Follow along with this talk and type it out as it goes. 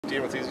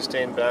Dean with Easy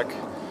Stain back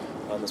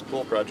on this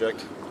pool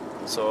project.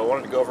 So I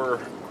wanted to go over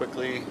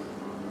quickly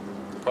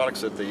the products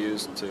that they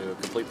used to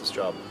complete this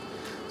job.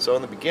 So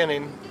in the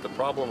beginning, the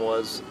problem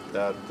was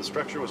that the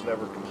structure was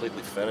never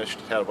completely finished.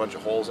 It had a bunch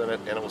of holes in it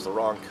and it was the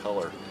wrong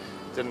color.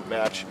 It didn't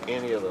match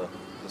any of the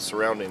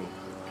surrounding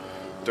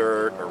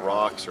dirt or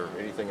rocks or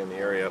anything in the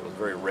area. It was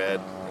very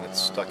red and it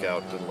stuck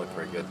out, didn't look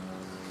very good.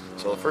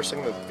 So the first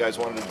thing that the guys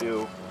wanted to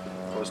do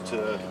was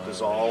to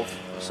dissolve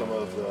some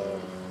of the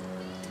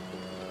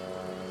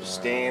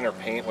stain or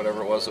paint,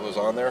 whatever it was that was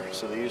on there.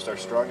 So they used our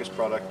strongest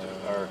product,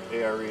 our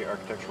ARE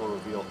Architectural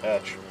Reveal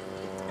Etch,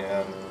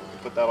 and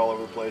put that all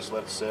over the place,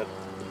 let it sit,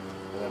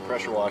 and then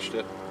pressure washed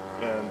it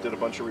and did a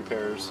bunch of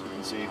repairs. You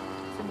can see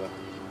from the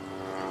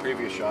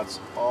previous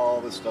shots,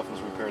 all this stuff was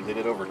repaired. They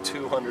did over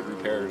 200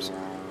 repairs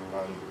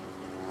on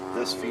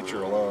this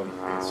feature alone,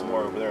 and some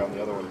more over there on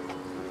the other one.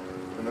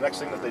 And the next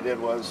thing that they did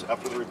was,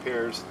 after the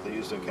repairs, they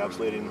used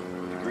encapsulating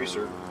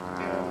degreaser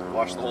and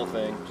washed the whole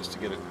thing just to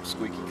get it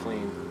squeaky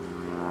clean.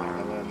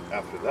 And then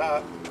after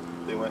that,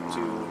 they went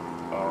to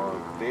our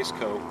base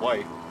coat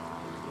white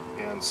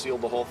and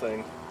sealed the whole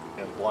thing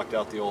and blocked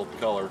out the old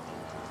color,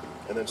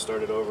 and then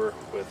started over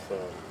with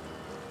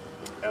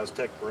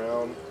Aztec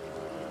brown,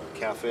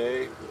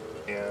 cafe,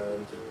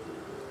 and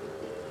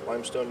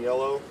limestone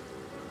yellow,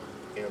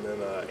 and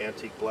then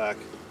antique black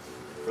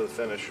for the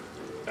finish.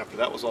 After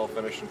that was all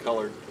finished and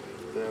colored,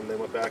 then they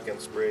went back and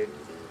sprayed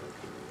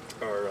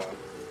our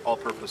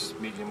all-purpose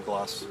medium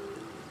gloss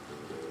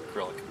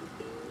acrylic.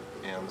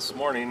 And this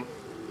morning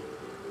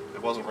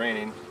it wasn't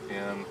raining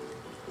and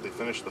they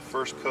finished the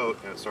first coat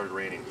and it started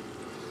raining.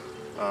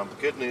 The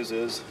good news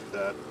is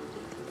that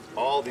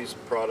all these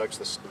products,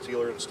 the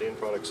sealer and stain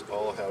products,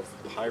 all have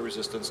high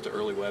resistance to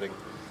early wetting.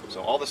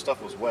 So all this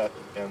stuff was wet,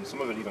 and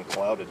some of it even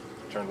clouded,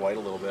 turned white a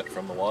little bit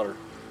from the water.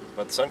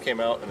 But the sun came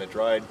out and it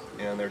dried,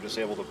 and they're just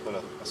able to put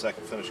a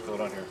second finish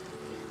coat on here.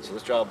 So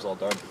this job's all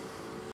done.